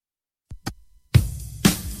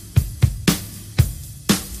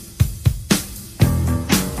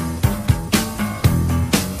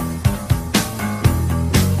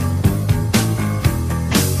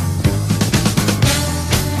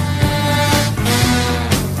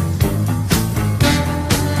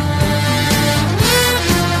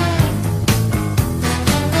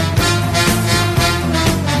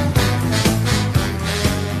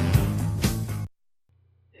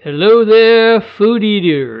Hello there, food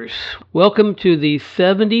eaters. Welcome to the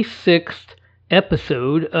 76th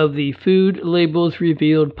episode of the Food Labels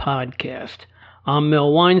Revealed podcast. I'm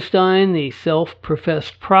Mel Weinstein, the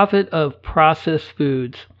self-professed prophet of processed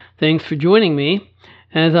foods. Thanks for joining me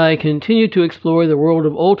as I continue to explore the world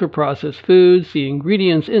of ultra-processed foods, the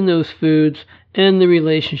ingredients in those foods, and the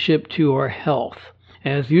relationship to our health.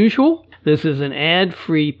 As usual, this is an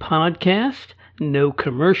ad-free podcast. No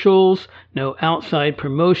commercials, no outside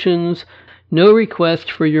promotions, no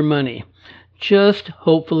request for your money. Just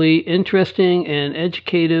hopefully interesting and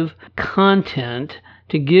educative content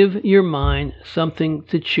to give your mind something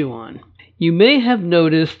to chew on. You may have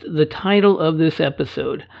noticed the title of this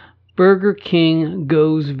episode, Burger King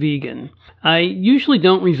Goes Vegan. I usually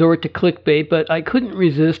don't resort to clickbait, but I couldn't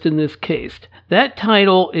resist in this case. That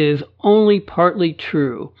title is only partly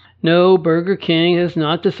true. No, Burger King has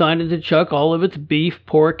not decided to chuck all of its beef,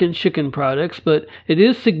 pork, and chicken products, but it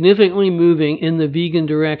is significantly moving in the vegan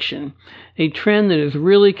direction, a trend that is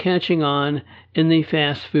really catching on in the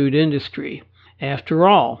fast food industry. After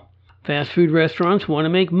all, fast food restaurants want to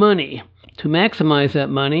make money. To maximize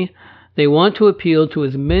that money, they want to appeal to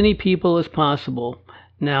as many people as possible.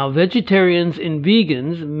 Now, vegetarians and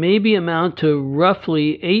vegans maybe amount to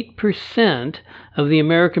roughly 8% of the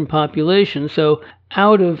American population, so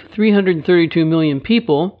out of 332 million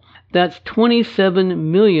people, that's 27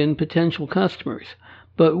 million potential customers.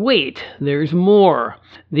 But wait, there's more.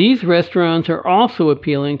 These restaurants are also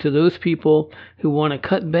appealing to those people who want to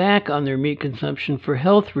cut back on their meat consumption for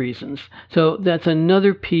health reasons. So that's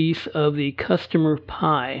another piece of the customer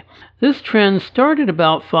pie. This trend started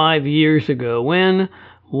about 5 years ago when,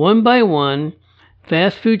 one by one,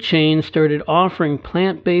 fast food chains started offering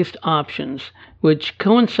plant-based options, which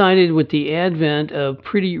coincided with the advent of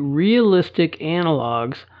pretty realistic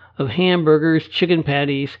analogs of hamburgers, chicken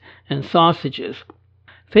patties, and sausages.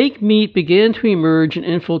 Fake meat began to emerge and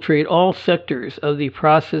infiltrate all sectors of the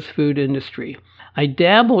processed food industry. I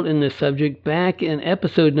dabbled in this subject back in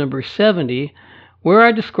episode number 70, where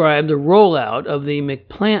I described the rollout of the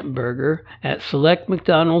McPlant burger at select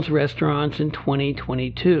McDonald's restaurants in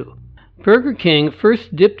 2022. Burger King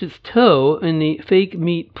first dipped its toe in the fake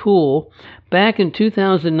meat pool back in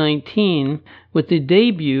 2019 with the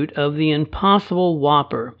debut of the Impossible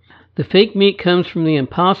Whopper. The fake meat comes from the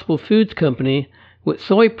Impossible Foods Company with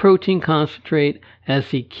soy protein concentrate as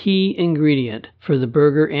the key ingredient for the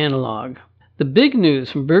burger analog. The big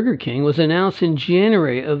news from Burger King was announced in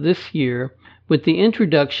January of this year with the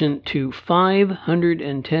introduction to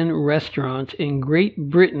 510 restaurants in Great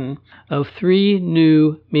Britain of 3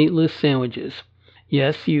 new meatless sandwiches.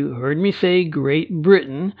 Yes, you heard me say Great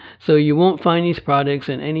Britain, so you won't find these products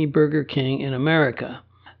in any Burger King in America.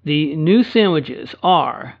 The new sandwiches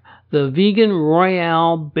are the Vegan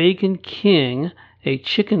Royale Bacon King, a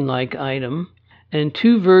chicken-like item, and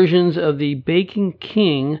 2 versions of the Bacon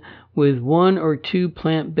King with 1 or 2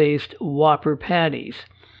 plant-based Whopper patties.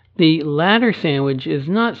 The latter sandwich is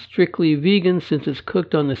not strictly vegan since it's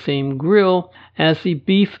cooked on the same grill as the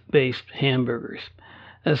beef-based hamburgers.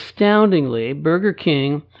 Astoundingly, Burger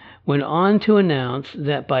King went on to announce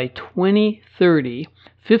that by 2030,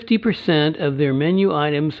 50% of their menu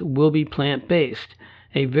items will be plant-based,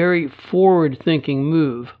 a very forward-thinking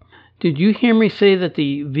move. Did you hear me say that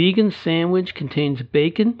the vegan sandwich contains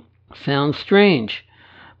bacon? Sounds strange,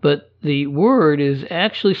 but the word is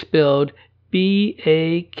actually spelled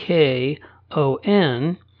B-A-K-O-N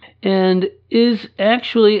and is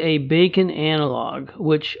actually a bacon analog,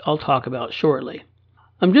 which I'll talk about shortly.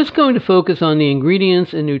 I'm just going to focus on the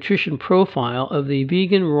ingredients and nutrition profile of the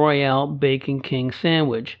Vegan Royale Bacon King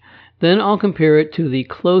sandwich. Then I'll compare it to the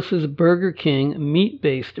closest Burger King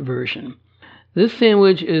meat-based version. This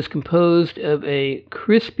sandwich is composed of a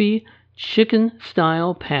crispy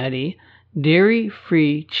chicken-style patty,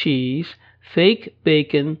 dairy-free cheese, fake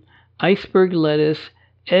bacon, iceberg lettuce,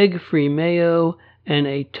 egg-free mayo, and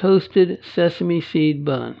a toasted sesame seed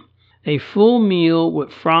bun. A full meal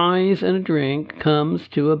with fries and a drink comes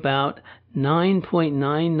to about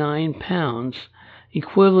 9.99 pounds,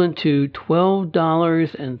 equivalent to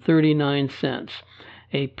 $12.39,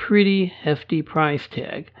 a pretty hefty price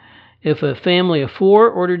tag. If a family of 4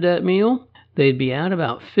 ordered that meal, they'd be out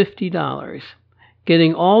about $50.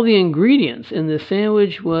 Getting all the ingredients in the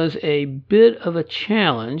sandwich was a bit of a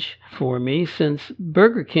challenge for me since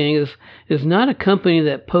Burger King is not a company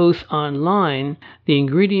that posts online the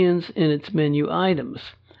ingredients in its menu items.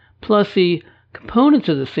 Plus, the components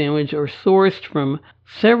of the sandwich are sourced from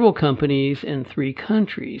several companies in 3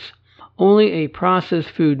 countries. Only a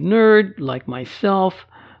processed food nerd like myself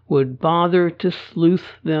would bother to sleuth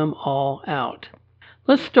them all out.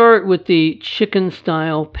 Let's start with the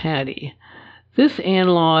chicken-style patty. This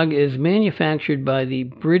analog is manufactured by the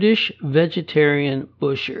British vegetarian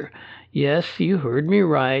butcher. Yes, you heard me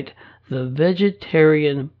right, the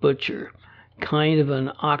vegetarian butcher. Kind of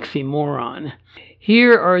an oxymoron.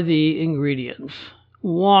 Here are the ingredients.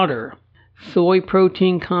 Water, soy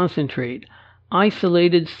protein concentrate,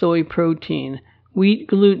 isolated soy protein, wheat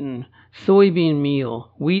gluten, soybean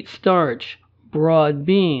meal, wheat starch, broad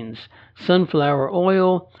beans, sunflower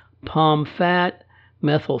oil, palm fat,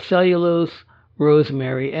 methyl cellulose,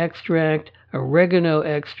 rosemary extract, oregano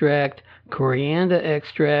extract, coriander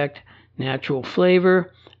extract, natural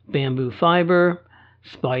flavor, bamboo fiber,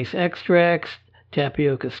 spice extracts,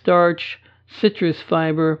 tapioca starch, citrus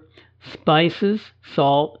fiber, spices,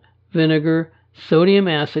 salt, vinegar, sodium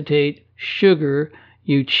acetate, sugar,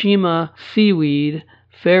 Uchima seaweed,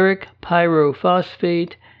 ferric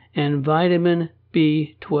pyrophosphate, and vitamin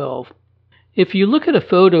B12. If you look at a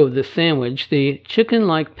photo of the sandwich, the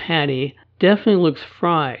chicken-like patty definitely looks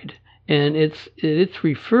fried, and it's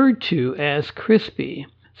referred to as crispy.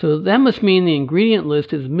 So that must mean the ingredient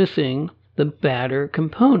list is missing the batter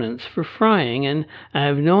components for frying, and I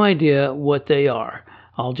have no idea what they are.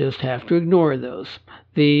 I'll just have to ignore those.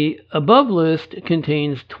 The above list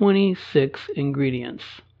contains 26 ingredients.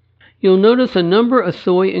 You'll notice a number of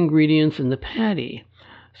soy ingredients in the patty: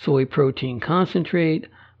 soy protein concentrate,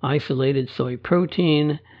 isolated soy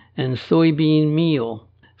protein, and soybean meal.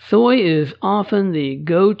 Soy is often the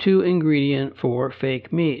go-to ingredient for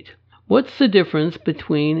fake meat. What's the difference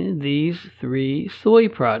between these three soy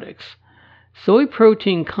products? Soy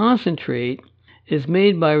protein concentrate is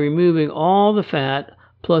made by removing all the fat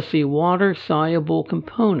plus the water-soluble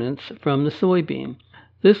components from the soybean.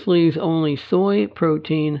 This leaves only soy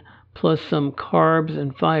protein plus some carbs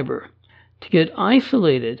and fiber. To get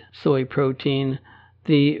isolated soy protein,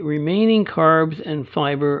 the remaining carbs and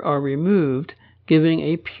fiber are removed, giving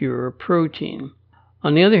a pure protein.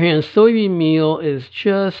 On the other hand, soybean meal is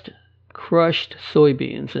just crushed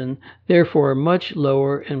soybeans and therefore much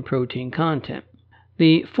lower in protein content.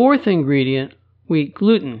 The fourth ingredient, wheat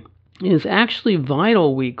gluten, is actually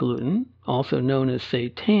vital wheat gluten, also known as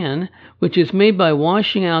seitan, which is made by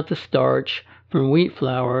washing out the starch from wheat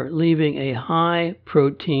flour, leaving a high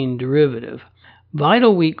protein derivative.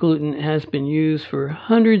 Vital wheat gluten has been used for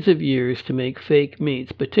hundreds of years to make fake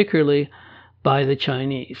meats, particularly by the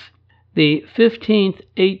Chinese. The 15th,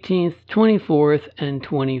 18th, 24th, and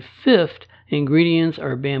 25th ingredients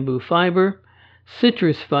are bamboo fiber,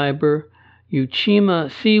 citrus fiber,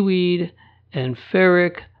 Uchima seaweed, and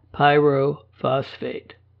ferric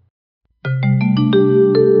pyrophosphate.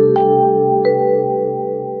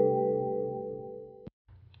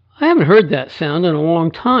 I haven't heard that sound in a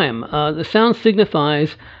long time. The sound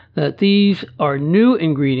signifies that these are new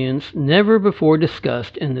ingredients never before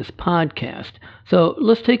discussed in this podcast. So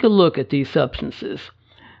let's take a look at these substances.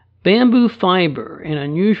 Bamboo fiber, an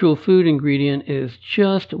unusual food ingredient, is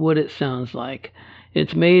just what it sounds like.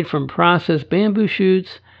 It's made from processed bamboo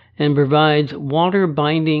shoots and provides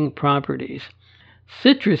water-binding properties.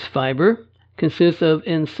 Citrus fiber consists of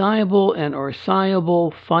insoluble and or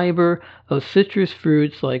soluble fiber of citrus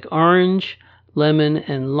fruits like orange, lemon,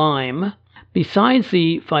 and lime. Besides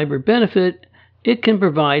the fiber benefit, it can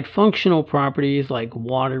provide functional properties like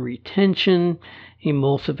water retention,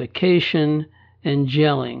 emulsification, and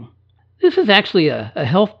gelling. This is actually a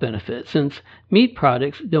health benefit since meat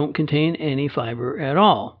products don't contain any fiber at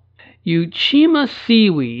all. Uchima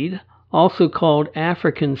seaweed, also called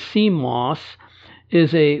African sea moss,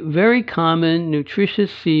 is a very common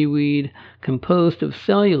nutritious seaweed composed of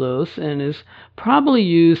cellulose and is probably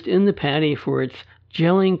used in the patty for its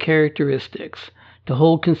gelling characteristics to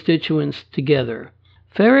hold constituents together.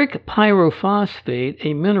 Ferric pyrophosphate,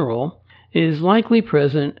 a mineral, is likely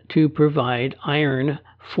present to provide iron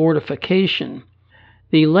fortification.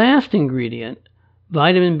 The last ingredient,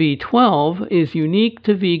 vitamin B12, is unique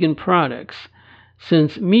to vegan products.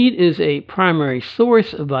 Since meat is a primary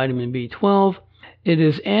source of vitamin B12, it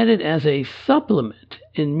is added as a supplement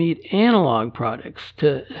in meat analog products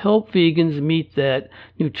to help vegans meet that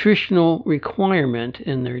nutritional requirement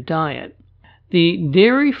in their diet. The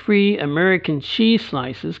dairy-free American cheese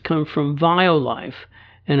slices come from Violife,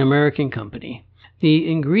 an American company.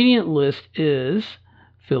 The ingredient list is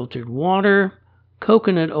filtered water,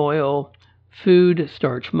 coconut oil, food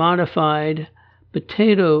starch modified,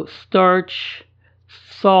 potato starch,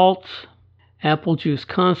 salt, apple juice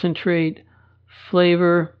concentrate,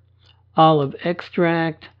 flavor, olive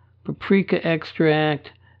extract, paprika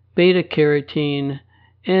extract, beta-carotene,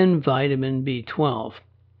 and vitamin B12.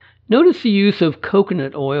 Notice the use of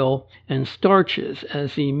coconut oil and starches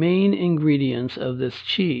as the main ingredients of this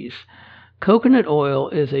cheese. Coconut oil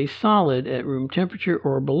is a solid at room temperature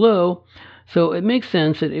or below, so it makes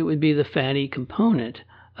sense that it would be the fatty component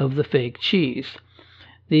of the fake cheese.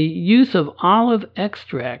 The use of olive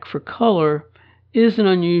extract for color is an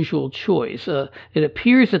unusual choice. It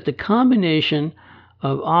appears that the combination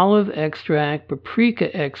of olive extract,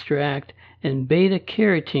 paprika extract, and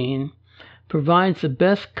beta-carotene provides the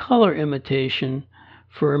best color imitation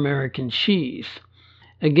for American cheese.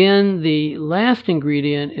 Again, the last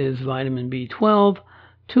ingredient is vitamin B12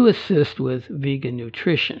 to assist with vegan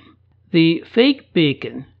nutrition. The fake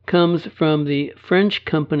bacon comes from the French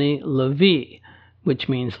company La Vie, which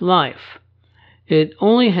means life. It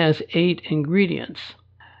only has 8 ingredients.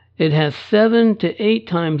 It has 7 to 8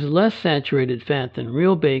 times less saturated fat than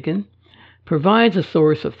real bacon, provides a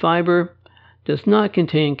source of fiber, does not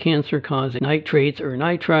contain cancer-causing nitrates or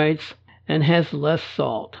nitrites, and has less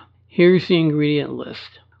salt. Here's the ingredient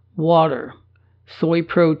list. Water, soy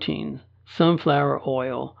protein, sunflower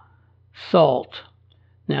oil, salt,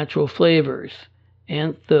 natural flavors,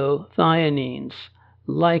 anthocyanins,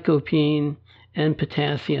 lycopene, and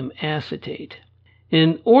potassium acetate.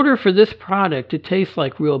 In order for this product to taste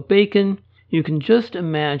like real bacon, you can just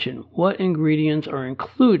imagine what ingredients are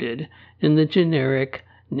included in the generic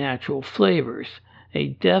natural flavors, a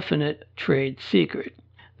definite trade secret.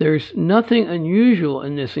 There's nothing unusual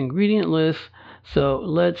in this ingredient list, so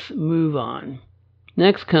let's move on.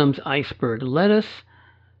 Next comes iceberg lettuce,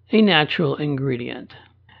 a natural ingredient.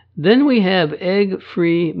 Then we have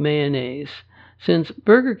egg-free mayonnaise. Since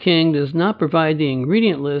Burger King does not provide the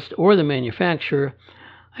ingredient list or the manufacturer,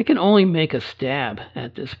 I can only make a stab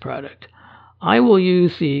at this product. I will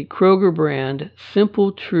use the Kroger brand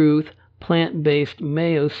Simple Truth plant-based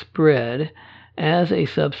mayo spread as a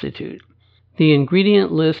substitute. The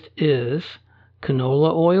ingredient list is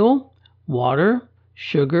canola oil, water,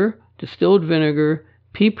 sugar, distilled vinegar,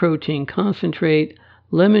 pea protein concentrate,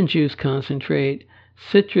 lemon juice concentrate,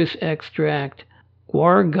 citrus extract,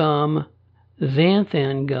 guar gum,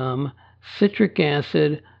 xanthan gum, citric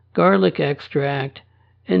acid, garlic extract,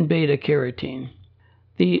 and beta-carotene.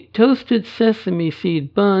 The toasted sesame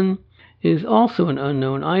seed bun is also an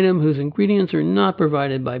unknown item whose ingredients are not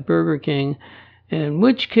provided by Burger King, in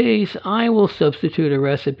which case I will substitute a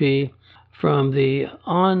recipe from the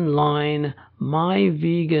online My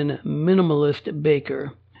Vegan Minimalist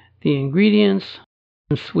Baker. The ingredients: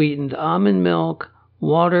 sweetened almond milk,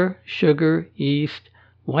 water, sugar, yeast,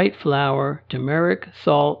 white flour, turmeric,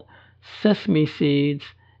 salt, sesame seeds,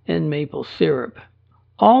 and maple syrup.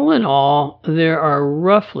 All in all, there are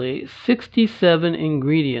roughly 67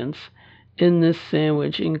 ingredients in this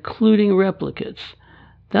sandwich, including replicates.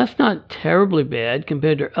 That's not terribly bad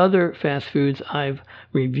compared to other fast foods I've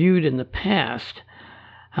reviewed in the past.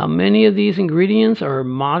 How many of these ingredients are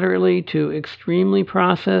moderately to extremely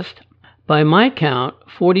processed? By my count,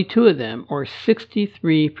 42 of them, or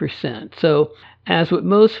 63%. So, as with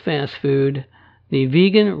most fast food, the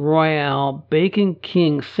Vegan Royale Bacon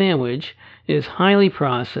King sandwich is highly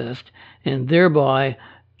processed and thereby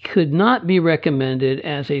could not be recommended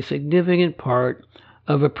as a significant part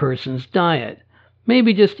of a person's diet,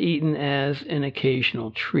 maybe just eaten as an occasional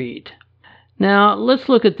treat. Now, let's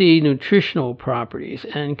look at the nutritional properties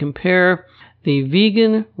and compare the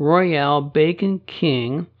Vegan Royale Bacon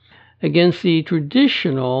King against the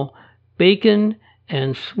traditional bacon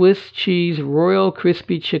and Swiss cheese Royal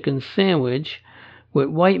Crispy Chicken sandwich with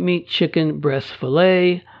white meat chicken breast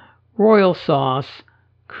fillet, royal sauce,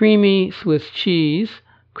 creamy Swiss cheese,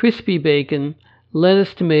 crispy bacon,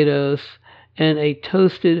 lettuce, tomatoes, and a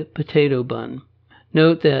toasted potato bun.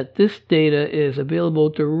 Note that this data is available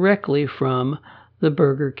directly from the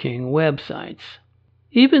Burger King websites.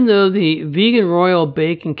 Even though the Vegan Royal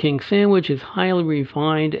Bacon King sandwich is highly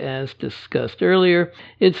refined as discussed earlier,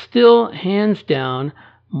 it's still hands down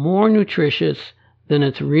more nutritious than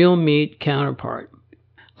its real meat counterpart.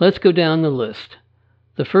 Let's go down the list.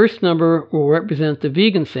 The first number will represent the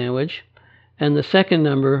vegan sandwich, and the second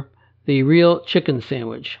number, the real chicken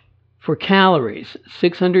sandwich. For calories,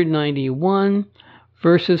 691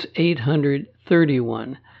 versus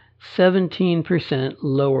 831, 17%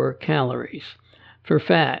 lower calories. For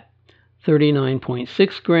fat,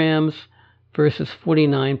 39.6 grams versus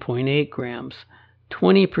 49.8 grams,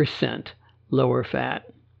 20% lower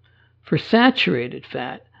fat. For saturated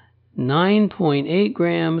fat, 9.8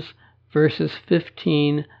 grams versus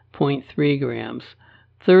 15.3 grams,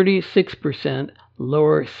 36%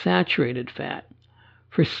 lower saturated fat.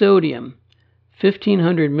 For sodium,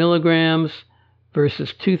 1,500 milligrams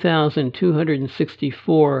versus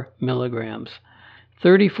 2,264 milligrams,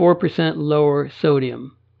 34% lower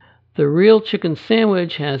sodium. The real chicken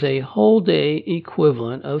sandwich has a whole day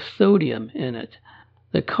equivalent of sodium in it.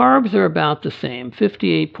 The carbs are about the same,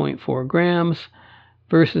 58.4 grams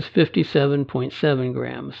versus 57.7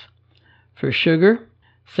 grams. For sugar,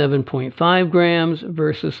 7.5 grams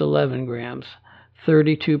versus 11 grams,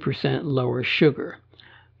 32% lower sugar.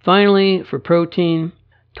 Finally, for protein,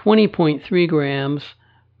 20.3 grams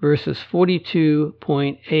versus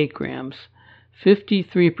 42.8 grams,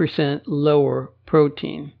 53% lower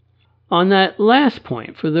protein. On that last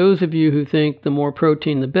point, for those of you who think the more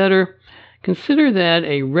protein the better, consider that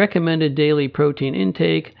a recommended daily protein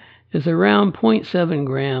intake is around 0.7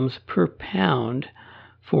 grams per pound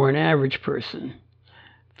for an average person.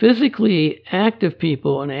 Physically active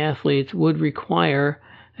people and athletes would require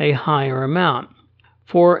a higher amount.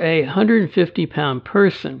 For a 150-pound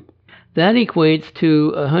person, that equates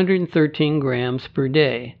to 113 grams per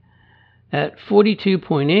day. At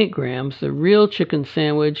 42.8 grams, the real chicken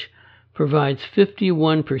sandwich provides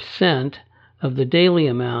 51% of the daily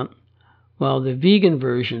amount, while the vegan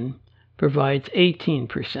version provides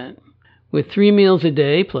 18%. With 3 meals a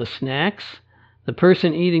day plus snacks, the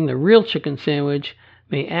person eating the real chicken sandwich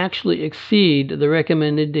may actually exceed the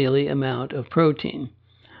recommended daily amount of protein.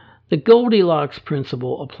 The Goldilocks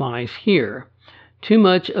principle applies here. Too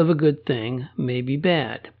much of a good thing may be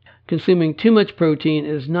bad. Consuming too much protein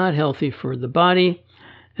is not healthy for the body,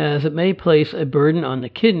 as it may place a burden on the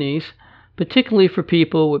kidneys, particularly for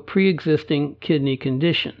people with pre-existing kidney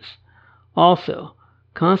conditions. Also,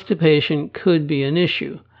 constipation could be an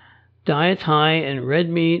issue. Diets high in red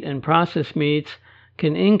meat and processed meats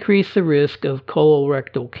can increase the risk of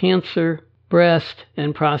colorectal cancer, breast,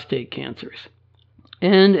 and prostate cancers.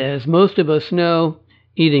 And as most of us know,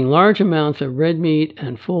 eating large amounts of red meat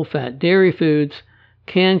and full-fat dairy foods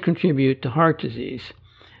can contribute to heart disease.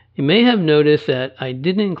 You may have noticed that I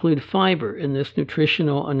didn't include fiber in this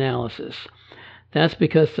nutritional analysis. That's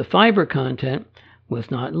because the fiber content was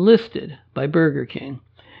not listed by Burger King.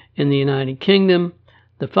 In the United Kingdom,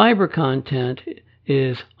 the fiber content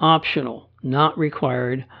is optional, not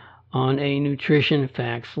required on a nutrition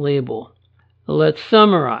facts label. Let's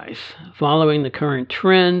summarize. Following the current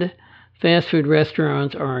trend, fast food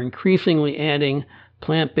restaurants are increasingly adding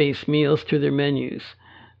plant-based meals to their menus.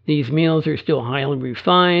 These meals are still highly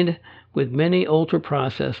refined with many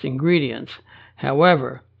ultra-processed ingredients.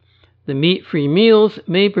 However, the meat-free meals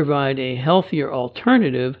may provide a healthier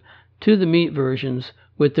alternative to the meat versions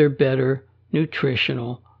with their better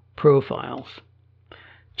nutritional profiles.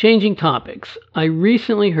 Changing topics, I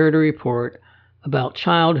recently heard a report about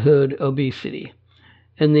childhood obesity.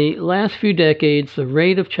 In the last few decades, the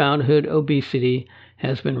rate of childhood obesity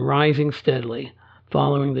has been rising steadily,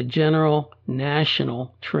 following the general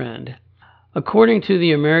national trend. According to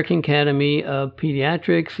the American Academy of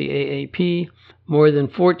Pediatrics, the AAP, more than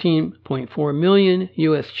 14.4 million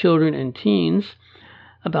U.S. children and teens,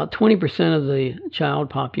 about 20% of the child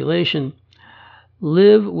population,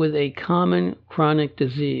 live with a common chronic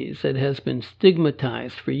disease that has been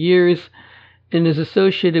stigmatized for years and is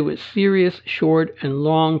associated with serious short and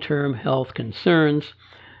long-term health concerns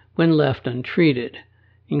when left untreated,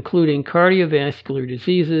 including cardiovascular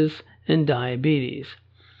diseases and diabetes.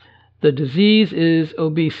 The disease is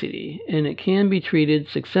obesity, and it can be treated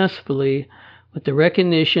successfully with the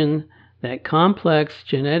recognition that complex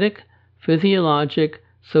genetic, physiologic,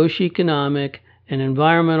 socioeconomic, and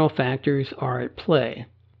environmental factors are at play."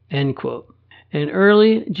 End quote. In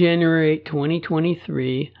early January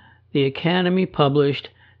 2023, the Academy published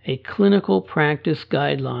a clinical practice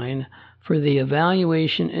guideline for the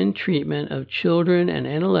evaluation and treatment of children and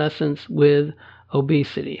adolescents with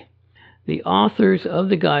obesity. The authors of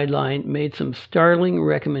the guideline made some startling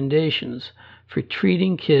recommendations for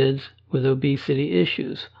treating kids with obesity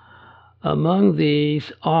issues. Among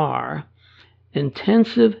these are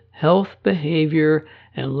intensive health, behavior,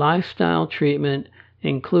 and lifestyle treatment,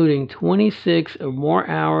 including 26 or more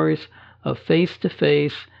hours of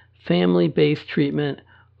face-to-face, family-based treatment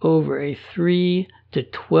over a 3 to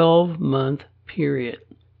 12-month period.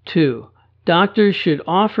 2. Doctors should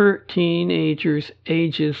offer teenagers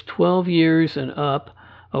ages 12 years and up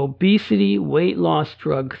obesity weight loss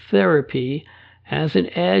drug therapy as an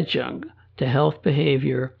adjunct to health,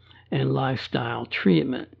 behavior, and lifestyle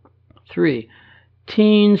treatment. 3.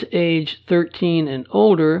 Teens aged 13 and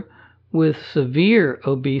older with severe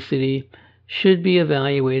obesity should be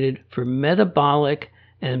evaluated for metabolic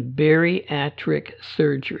and bariatric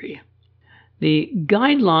surgery. The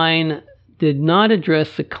guideline did not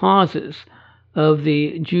address the causes of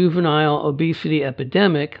the juvenile obesity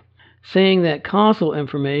epidemic, saying that causal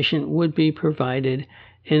information would be provided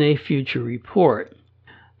in a future report.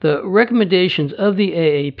 The recommendations of the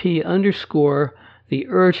AAP underscore the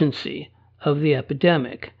urgency of the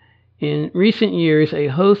epidemic. In recent years, a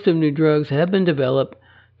host of new drugs have been developed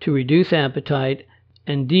to reduce appetite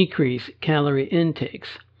and decrease calorie intakes.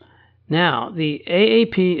 Now, the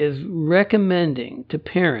AAP is recommending to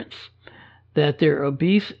parents that their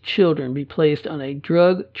obese children be placed on a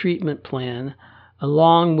drug treatment plan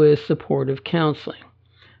along with supportive counseling.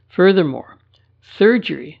 Furthermore,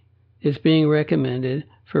 surgery is being recommended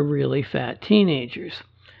for really fat teenagers.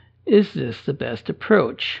 Is this the best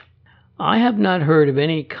approach? I have not heard of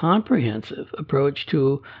any comprehensive approach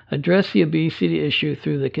to address the obesity issue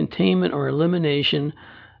through the containment or elimination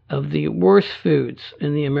of the worst foods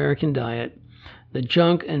in the American diet, the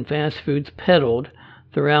junk and fast foods peddled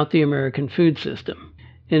throughout the American food system.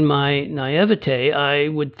 In my naivete, I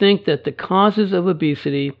would think that the causes of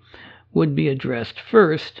obesity would be addressed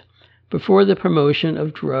first before the promotion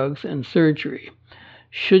of drugs and surgery.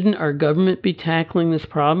 Shouldn't our government be tackling this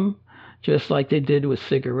problem just like they did with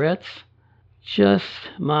cigarettes? Just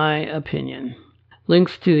my opinion.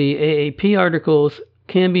 Links to the AAP articles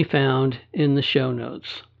can be found in the show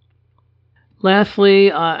notes.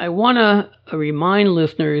 Lastly, I want to remind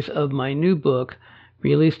listeners of my new book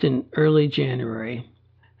released in early January.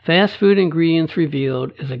 Fast Food Ingredients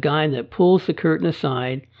Revealed is a guide that pulls the curtain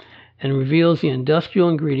aside and reveals the industrial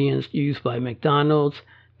ingredients used by McDonald's,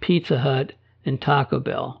 Pizza Hut, and Taco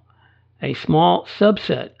Bell. A small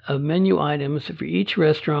subset of menu items for each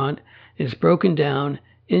restaurant is broken down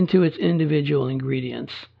into its individual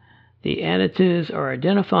ingredients. The additives are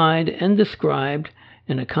identified and described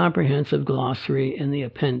in a comprehensive glossary in the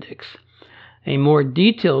appendix. A more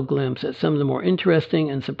detailed glimpse at some of the more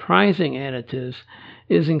interesting and surprising additives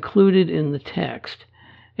is included in the text.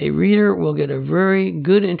 A reader will get a very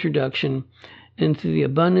good introduction into the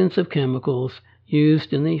abundance of chemicals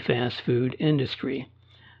used in the fast food industry.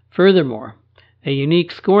 Furthermore, a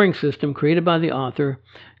unique scoring system created by the author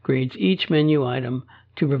grades each menu item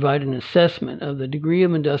to provide an assessment of the degree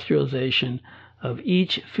of industrialization of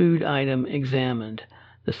each food item examined.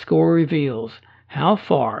 The score reveals how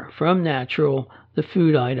far from natural the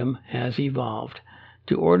food item has evolved.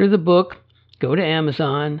 To order the book, go to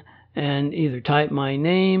Amazon and either type my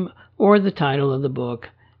name or the title of the book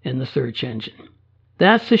in the search engine.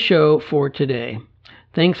 That's the show for today.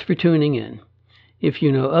 Thanks for tuning in. If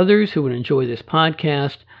you know others who would enjoy this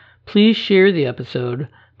podcast, please share the episode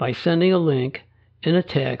by sending a link in a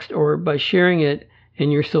text or by sharing it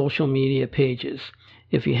in your social media pages.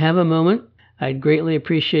 If you have a moment, I'd greatly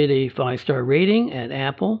appreciate a 5-star rating at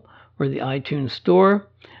Apple or the iTunes Store.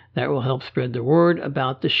 That will help spread the word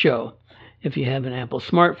about the show. If you have an Apple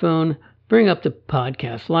smartphone, bring up the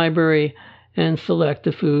podcast library and select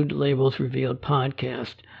the Food Labels Revealed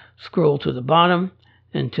podcast. Scroll to the bottom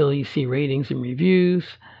until you see ratings and reviews,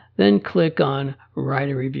 then click on Write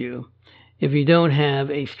a Review. If you don't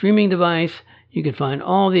have a streaming device, you can find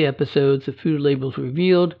all the episodes of Food Labels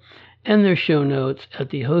Revealed and their show notes at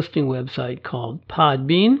the hosting website called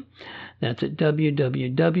Podbean. That's at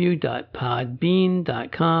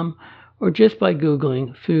www.podbean.com, or just by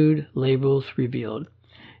Googling Food Labels Revealed.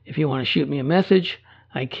 If you want to shoot me a message,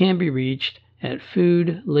 I can be reached at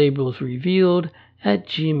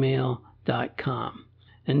foodlabelsrevealed@gmail.com.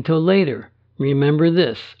 Until later, remember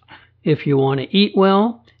this: if you want to eat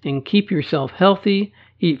well and keep yourself healthy,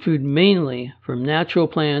 eat food mainly from natural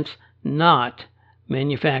plants, not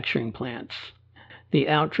manufacturing plants. The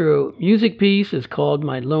outro music piece is called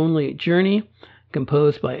My Lonely Journey,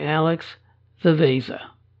 composed by Alex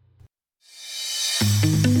Zaveza.